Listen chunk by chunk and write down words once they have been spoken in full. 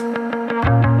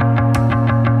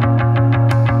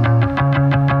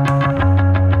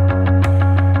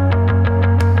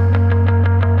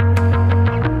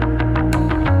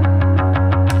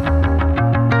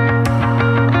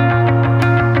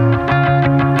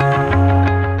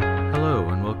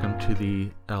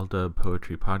Dub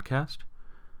Poetry Podcast.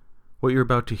 What you're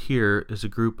about to hear is a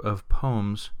group of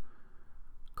poems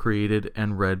created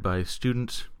and read by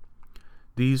students.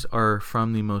 These are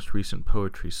from the most recent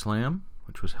Poetry Slam,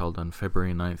 which was held on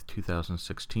February 9th,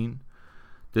 2016.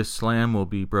 This slam will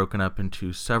be broken up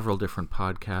into several different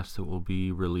podcasts that will be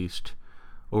released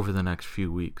over the next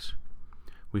few weeks.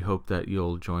 We hope that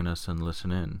you'll join us and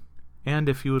listen in. And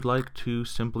if you would like to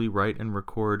simply write and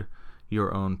record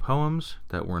your own poems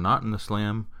that were not in the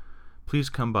slam, please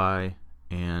come by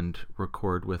and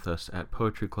record with us at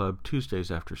Poetry Club Tuesdays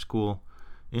after school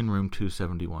in room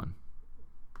 271.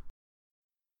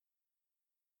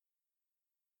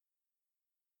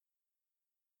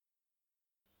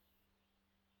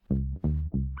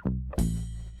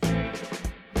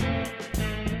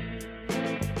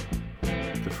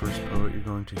 The first poet you're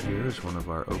going to hear is one of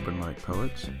our open mic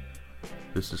poets.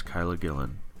 This is Kyla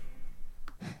Gillen.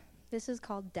 This is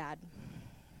called Dad.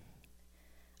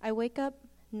 I wake up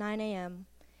 9 a.m.,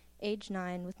 age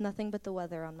 9, with nothing but the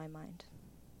weather on my mind.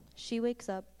 She wakes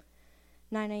up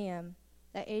 9 a.m.,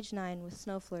 at age 9, with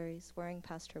snow flurries whirring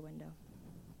past her window.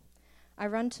 I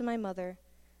run to my mother,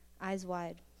 eyes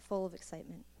wide, full of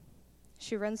excitement.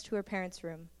 She runs to her parents'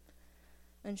 room,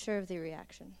 unsure of the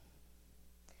reaction.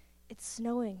 "It's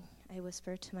snowing," I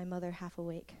whisper to my mother, half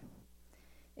awake.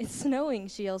 "It's snowing,"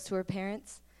 she yells to her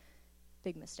parents.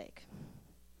 Big mistake.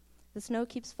 The snow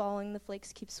keeps falling, the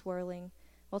flakes keep swirling,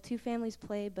 while two families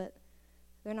play, but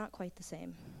they're not quite the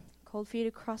same. Cold feet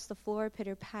across the floor,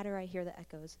 pitter-patter, I hear the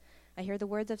echoes. I hear the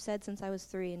words I've said since I was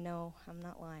 3, and no, I'm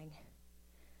not lying.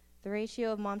 The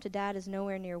ratio of mom to dad is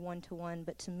nowhere near 1-to-1,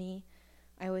 but to me,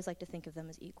 I always like to think of them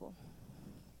as equal.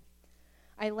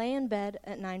 I lay in bed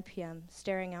at 9 p.m.,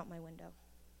 staring out my window.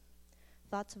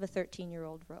 Thoughts of a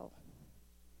 13-year-old roll.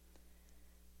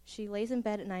 She lays in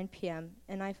bed at 9 p.m.,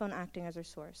 an iPhone acting as her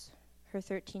source. Her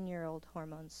 13-year-old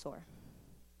hormones soar.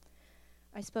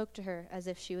 I spoke to her as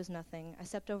if she was nothing. I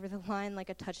stepped over the line like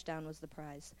a touchdown was the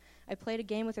prize. I played a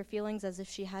game with her feelings as if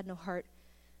she had no heart,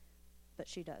 but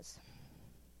she does.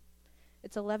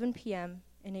 It's 11 p.m.,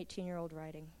 an 18-year-old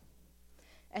writing.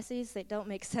 Essays that don't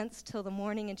make sense till the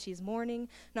morning, and she's mourning,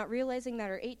 not realizing that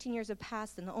her 18 years have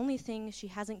passed and the only thing she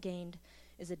hasn't gained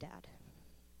is a dad.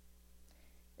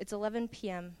 It's 11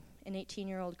 p.m., an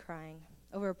 18-year-old crying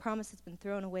over a promise that's been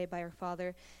thrown away by her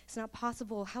father. It's not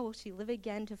possible. How will she live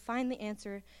again? To find the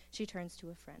answer, she turns to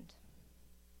a friend.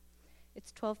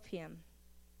 It's 12 p.m.,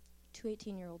 two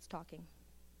 18-year-olds talking.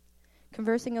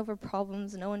 Conversing over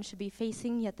problems no one should be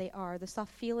facing, yet they are. The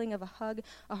soft feeling of a hug,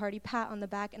 a hearty pat on the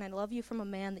back, and I love you from a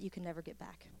man that you can never get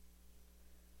back.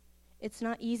 It's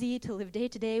not easy to live day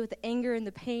to day with the anger and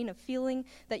the pain of feeling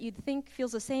that you'd think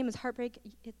feels the same as heartbreak,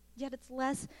 yet it's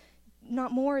less,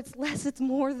 not more, it's less, it's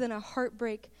more than a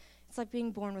heartbreak. It's like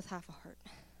being born with half a heart.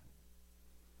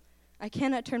 I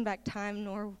cannot turn back time,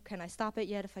 nor can I stop it,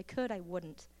 yet if I could, I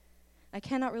wouldn't. I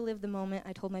cannot relive the moment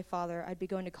I told my father I'd be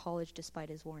going to college despite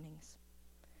his warnings.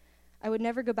 I would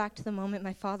never go back to the moment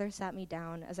my father sat me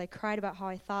down as I cried about how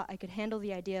I thought I could handle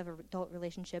the idea of an adult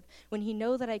relationship when he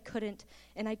knew that I couldn't,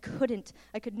 and I couldn't.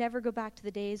 I could never go back to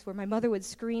the days where my mother would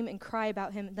scream and cry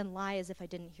about him and then lie as if I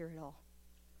didn't hear it all.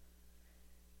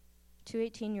 Two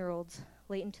 18-year-olds,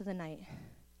 late into the night.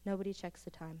 Nobody checks the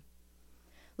time.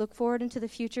 Look forward into the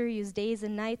future, use days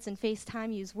and nights and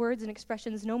FaceTime, use words and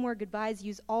expressions, no more goodbyes,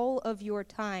 use all of your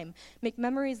time. Make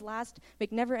memories last,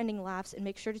 make never-ending laughs, and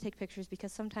make sure to take pictures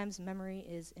because sometimes memory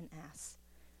is an ass.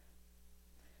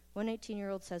 One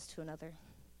 18-year-old says to another,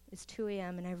 "It's 2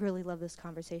 a.m. and I really love this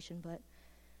conversation, but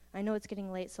I know it's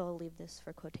getting late, so I'll leave this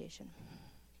for quotation.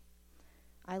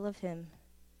 I love him,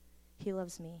 he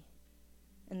loves me,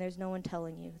 and there's no one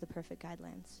telling you the perfect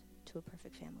guidelines to a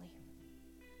perfect family."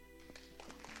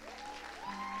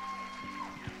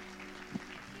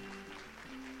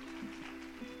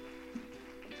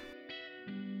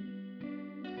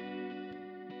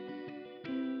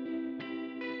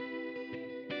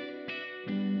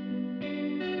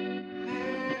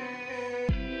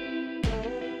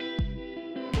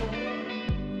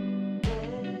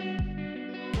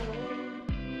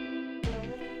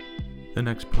 The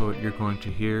next poet you're going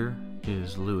to hear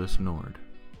is Lewis Nord.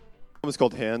 It's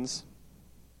called Hands.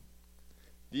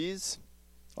 These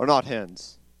are not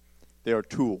hands. They are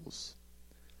tools.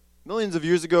 Millions of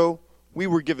years ago, we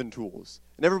were given tools.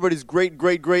 And everybody's great,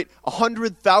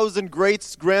 100,000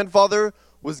 greats grandfather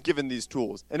was given these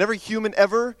tools. And every human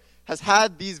ever has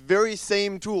had these very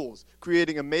same tools,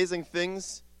 creating amazing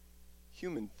things,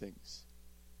 human things.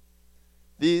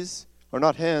 These are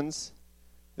not hands.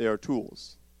 They are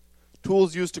tools.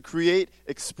 Tools used to create,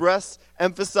 express,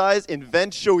 emphasize,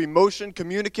 invent, show emotion,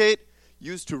 communicate.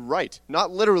 used to write.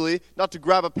 Not literally, not to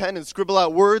grab a pen and scribble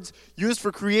out words, used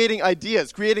for creating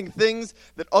ideas, creating things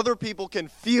that other people can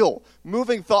feel,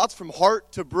 moving thoughts from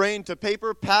heart to brain to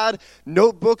paper, pad,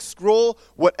 notebook, scroll,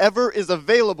 whatever is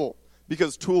available,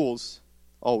 because tools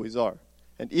always are.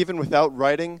 And even without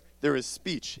writing, there is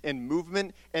speech and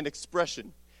movement and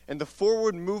expression, and the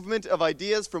forward movement of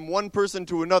ideas from one person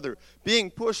to another, being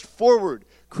pushed forward,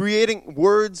 creating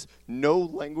words no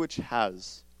language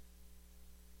has.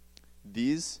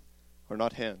 These are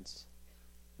not hands.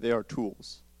 They are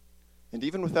tools. And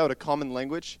even without a common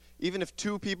language, even if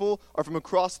two people are from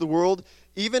across the world,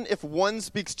 even if one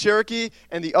speaks Cherokee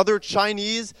and the other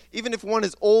Chinese, even if one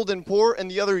is old and poor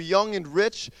and the other young and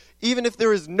rich, even if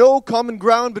there is no common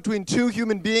ground between two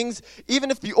human beings,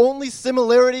 even if the only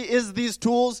similarity is these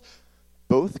tools,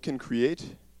 both can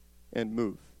create and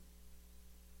move.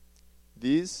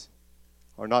 These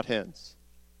are not hands.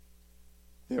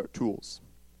 They are tools.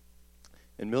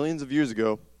 And millions of years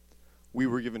ago, we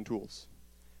were given tools.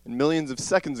 And millions of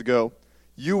seconds ago,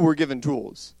 you were given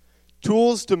tools.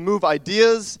 Tools to move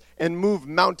ideas and move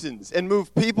mountains and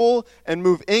move people and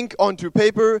move ink onto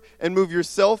paper and move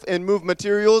yourself and move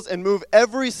materials and move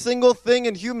every single thing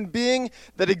and human being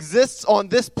that exists on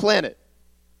this planet.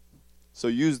 So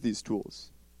use these tools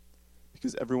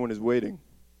because everyone is waiting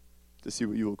to see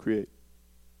what you will create.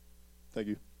 Thank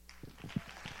you.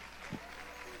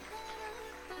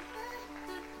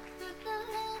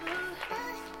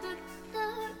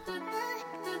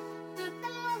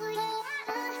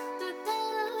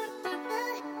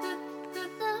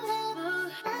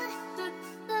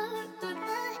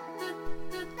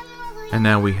 And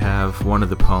now we have one of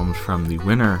the poems from the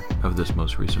winner of this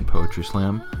most recent Poetry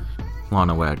Slam,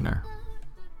 Lana Wagner.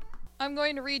 I'm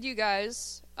going to read you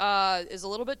guys. Is a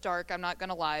little bit dark, I'm not going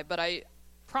to lie, but I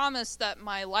promise that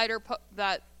my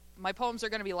poems are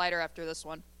going to be lighter after this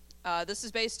one. This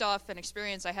is based off an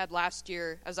experience I had last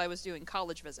year as I was doing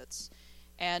college visits.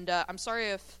 And I'm sorry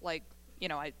if, I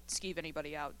skeeve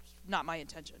anybody out. Not my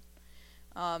intention.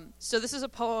 So this is a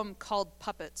poem called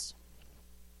Puppets.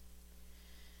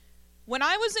 When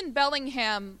I was in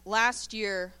Bellingham last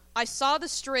year, I saw the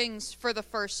strings for the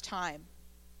first time.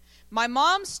 My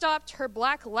mom stopped her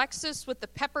black Lexus with the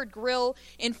peppered grill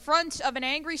in front of an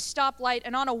angry stoplight,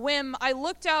 and on a whim, I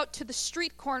looked out to the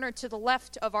street corner to the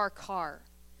left of our car.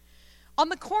 On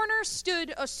the corner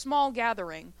stood a small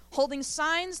gathering, holding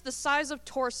signs the size of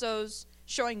torsos,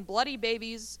 showing bloody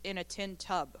babies in a tin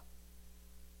tub.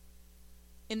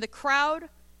 In the crowd,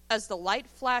 as the light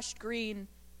flashed green,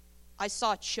 I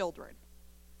saw children.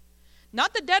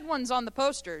 Not the dead ones on the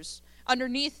posters,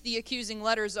 underneath the accusing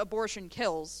letters "Abortion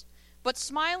Kills," but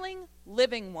smiling,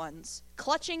 living ones,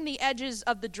 clutching the edges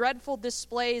of the dreadful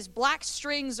displays, black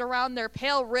strings around their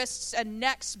pale wrists and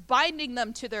necks, binding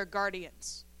them to their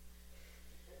guardians.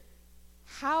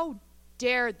 How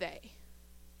dare they?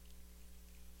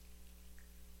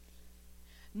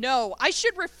 No, I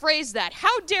should rephrase that.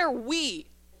 How dare we?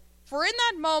 For in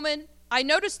that moment, I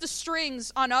noticed the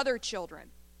strings on other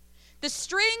children. The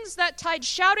strings that tied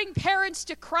shouting parents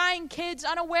to crying kids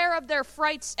unaware of their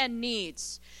frights and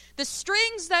needs. The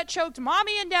strings that choked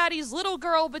mommy and daddy's little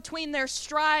girl between their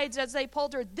strides as they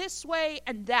pulled her this way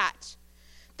and that.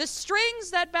 The strings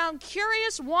that bound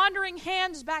curious, wandering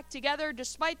hands back together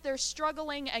despite their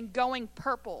struggling and going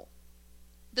purple.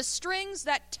 The strings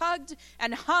that tugged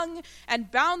and hung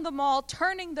and bound them all,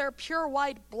 turning their pure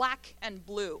white black and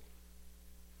blue.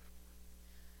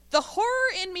 The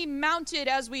horror in me mounted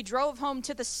as we drove home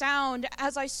to the sound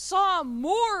as I saw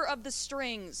more of the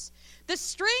strings. The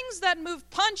strings that moved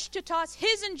Punch to toss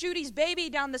his and Judy's baby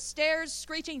down the stairs,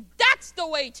 screeching, "That's the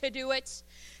way to do it!"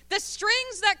 The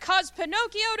strings that caused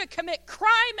Pinocchio to commit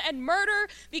crime and murder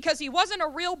because he wasn't a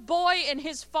real boy in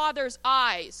his father's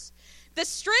eyes. The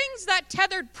strings that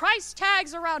tethered price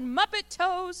tags around Muppet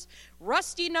toes,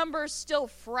 rusty numbers still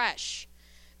fresh.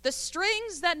 The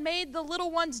strings that made the little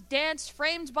ones dance,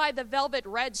 framed by the velvet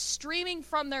red streaming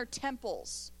from their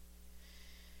temples.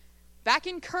 Back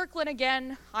in Kirkland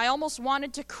again, I almost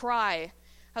wanted to cry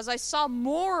as I saw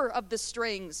more of the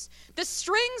strings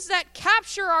that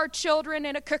capture our children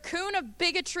in a cocoon of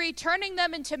bigotry, turning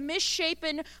them into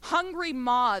misshapen, hungry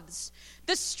moths.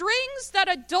 The strings that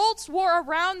adults wore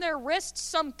around their wrists,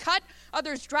 some cut,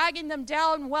 others dragging them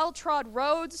down well-trod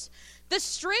roads. The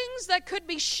strings that could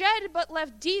be shed but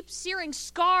left deep, searing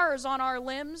scars on our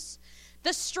limbs.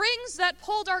 The strings that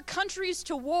pulled our countries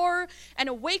to war and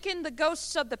awakened the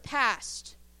ghosts of the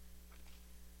past.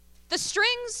 The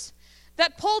strings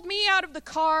that pulled me out of the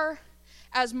car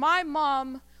as my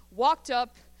mom walked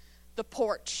up the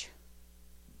porch.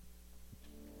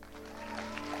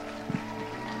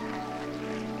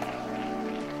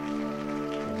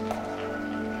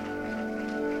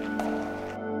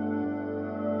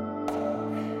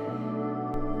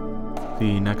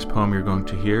 The next poem you're going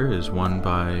to hear is one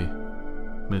by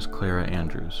Ms. Clara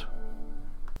Andrews.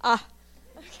 Okay.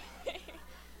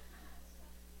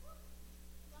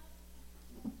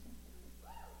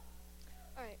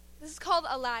 All right. This is called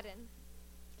Aladdin.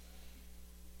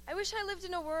 I wish I lived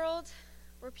in a world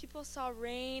where people saw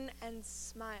rain and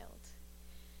smiled,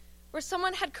 where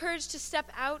someone had courage to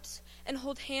step out and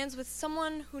hold hands with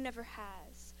someone who never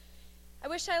has. I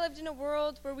wish I lived in a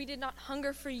world where we did not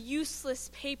hunger for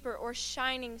useless paper or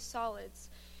shining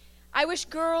solids. I wish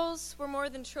girls were more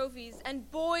than trophies and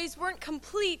boys weren't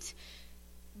complete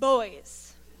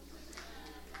boys.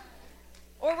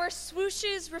 Or where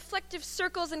swooshes, reflective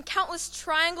circles, and countless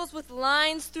triangles with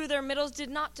lines through their middles did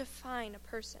not define a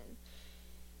person.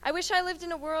 I wish I lived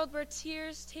in a world where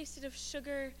tears tasted of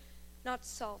sugar, not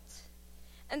salt.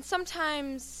 And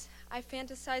sometimes I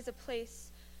fantasize a place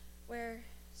where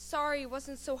sorry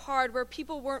wasn't so hard, where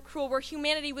people weren't cruel, where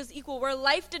humanity was equal, where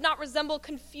life did not resemble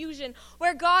confusion,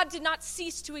 where God did not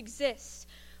cease to exist,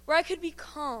 where I could be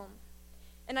calm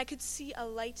and I could see a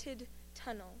lighted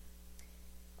tunnel.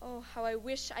 Oh, how I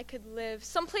wish I could live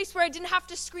someplace where I didn't have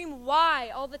to scream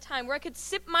why all the time, where I could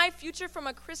sip my future from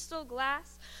a crystal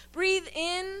glass, breathe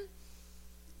in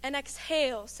and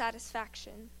exhale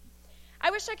satisfaction. I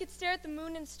wish I could stare at the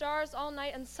moon and stars all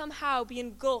night and somehow be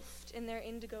engulfed in their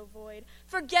indigo void,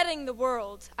 forgetting the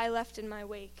world I left in my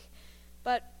wake.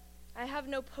 But I have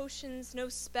no potions, no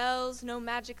spells, no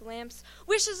magic lamps.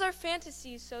 Wishes are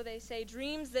fantasies, so they say.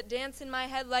 Dreams that dance in my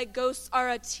head like ghosts are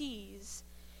a tease.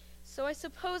 So I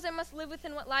suppose I must live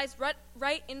within what lies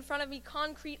right in front of me,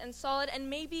 concrete and solid, and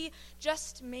maybe,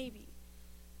 just maybe,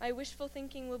 my wishful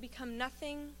thinking will become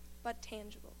nothing but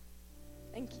tangible.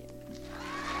 Thank you.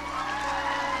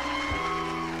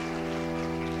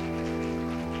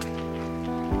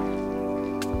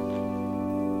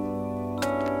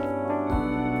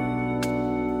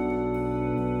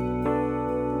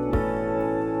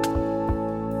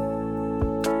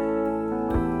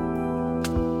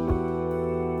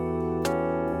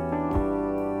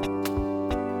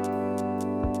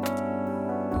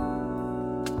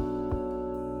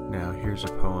 Now here's a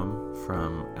poem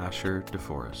from Asher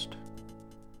DeForest.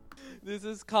 This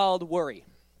is called Worry.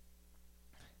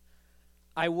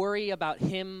 I worry about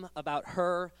him, about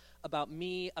her, about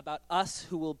me, about us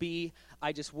who will be.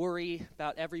 I just worry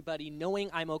about everybody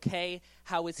knowing I'm okay.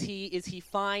 How is he? Is he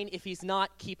fine? If he's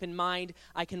not, keep in mind,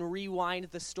 I can rewind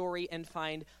the story and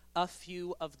find a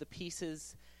few of the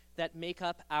pieces that make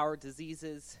up our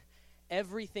diseases.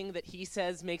 Everything that he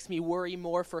says makes me worry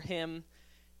more for him.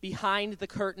 Behind the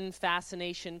curtain,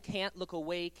 fascination, can't look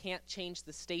away, can't change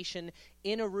the station.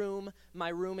 In a room, my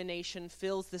rumination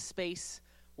fills the space.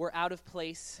 We're out of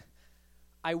place.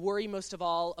 I worry most of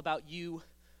all about you.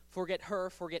 Forget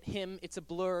her, forget him, it's a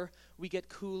blur. We get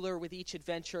cooler with each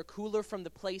adventure, cooler from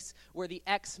the place where the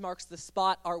X marks the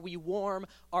spot. Are we warm?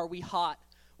 Are we hot?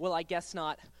 Well, I guess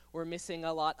not. We're missing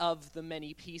a lot of the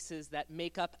many pieces that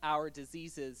make up our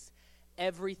diseases.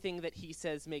 Everything that he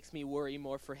says makes me worry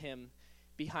more for him.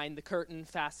 Behind the curtain,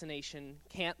 fascination,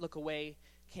 can't look away,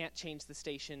 can't change the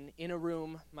station. In a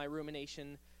room, my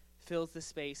rumination fills the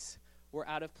space. We're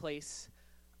out of place.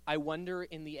 I wonder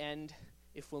in the end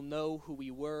if we'll know who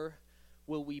we were.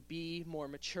 Will we be more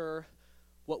mature?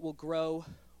 What will grow?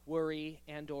 Worry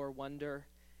and or wonder.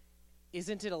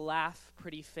 Isn't it a laugh,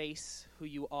 pretty face, who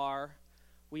you are?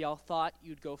 We all thought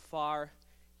you'd go far.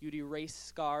 You'd erase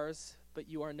scars, but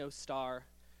you are no star.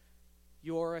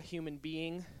 You're a human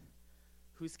being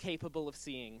who's capable of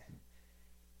seeing.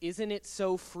 Isn't it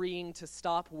so freeing to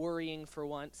stop worrying for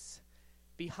once?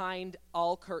 Behind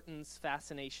all curtains,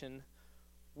 fascination.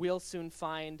 We'll soon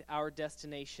find our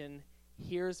destination.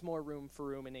 Here's more room for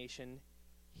rumination.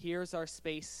 Here's our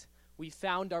space. We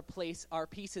found our place. Our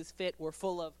pieces fit.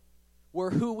 We're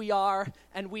who we are,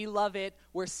 and we love it.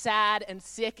 We're sad and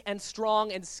sick and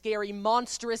strong and scary,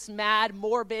 monstrous, mad,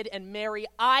 morbid, and merry.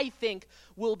 I think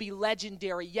we'll be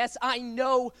legendary. Yes, I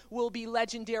know we'll be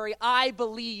legendary. I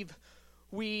believe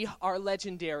we are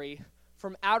legendary.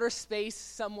 From outer space,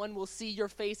 someone will see your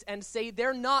face and say,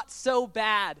 they're not so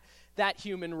bad, that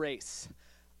human race.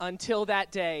 Until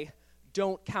that day,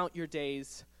 don't count your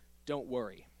days. Don't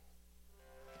worry.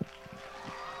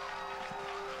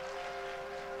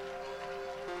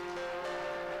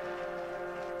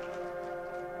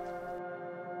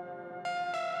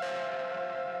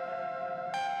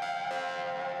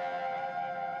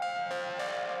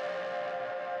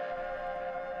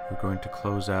 We're going to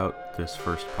close out this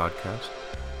first podcast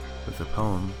with a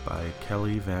poem by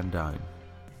Kelly Van Dyne.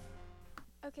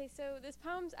 Okay, so this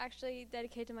poem's actually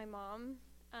dedicated to my mom.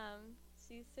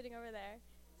 She's sitting over there.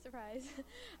 Surprise.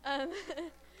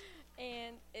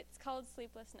 and it's called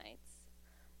Sleepless Nights.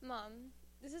 Mom,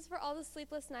 this is for all the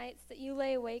sleepless nights that you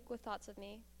lay awake with thoughts of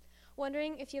me,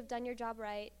 wondering if you have done your job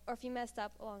right or if you messed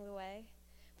up along the way.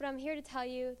 But I'm here to tell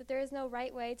you that there is no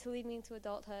right way to lead me into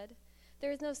adulthood.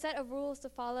 There is no set of rules to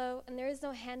follow, and there is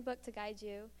no handbook to guide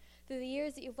you through the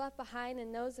years that you've left behind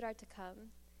and those that are to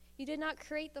come. You did not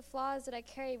create the flaws that I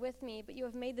carry with me, but you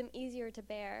have made them easier to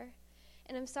bear.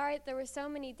 And I'm sorry that there were so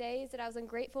many days that I was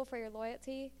ungrateful for your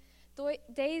loyalty,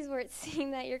 days where it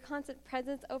seemed that your constant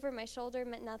presence over my shoulder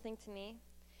meant nothing to me.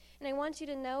 And I want you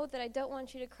to know that I don't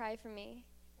want you to cry for me,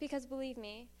 because believe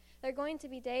me, there are going to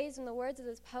be days when the words of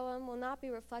this poem will not be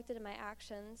reflected in my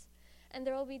actions. And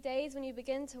there will be days when you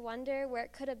begin to wonder where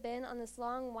it could have been on this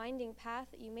long, winding path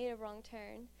that you made a wrong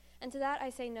turn. And to that I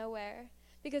say nowhere,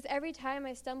 because every time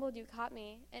I stumbled, you caught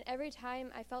me, and every time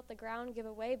I felt the ground give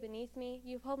away beneath me,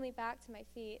 you pulled me back to my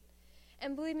feet.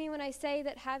 And believe me when I say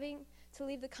that having to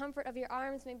leave the comfort of your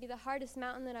arms may be the hardest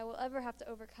mountain that I will ever have to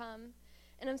overcome.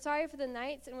 And I'm sorry for the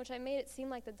nights in which I made it seem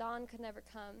like the dawn could never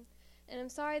come. And I'm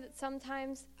sorry that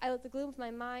sometimes I let the gloom of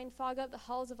my mind fog up the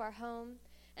halls of our home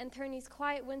and turn these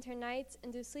quiet winter nights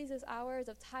into sleepless hours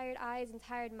of tired eyes and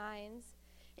tired minds.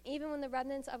 And even when the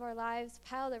remnants of our lives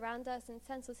piled around us in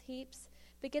senseless heaps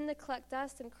begin to collect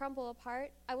dust and crumble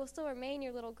apart, I will still remain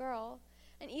your little girl.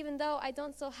 And even though I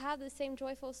don't still have the same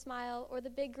joyful smile or the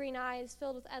big green eyes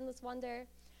filled with endless wonder,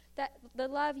 that the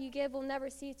love you give will never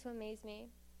cease to amaze me.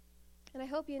 And I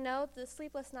hope you know that the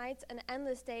sleepless nights and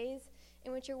endless days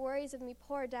in which your worries of me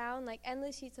pour down like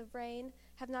endless sheets of rain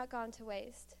have not gone to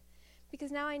waste.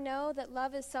 Because now I know that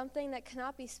love is something that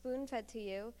cannot be spoon-fed to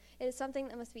you. It is something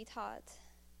that must be taught.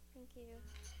 Thank you.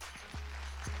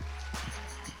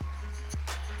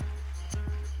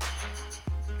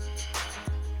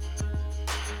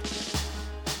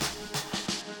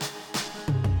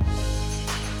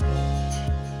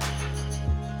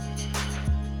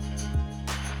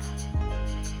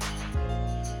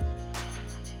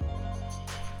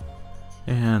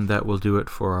 And that will do it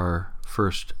for our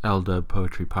first LDub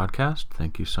Poetry Podcast.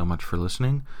 Thank you so much for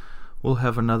listening. We'll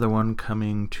have another one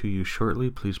coming to you shortly.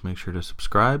 Please make sure to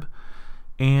subscribe.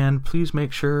 And please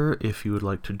make sure, if you would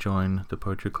like to join the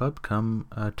Poetry Club, come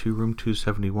to room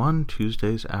 271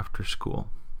 Tuesdays after school.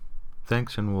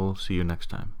 Thanks, and we'll see you next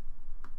time.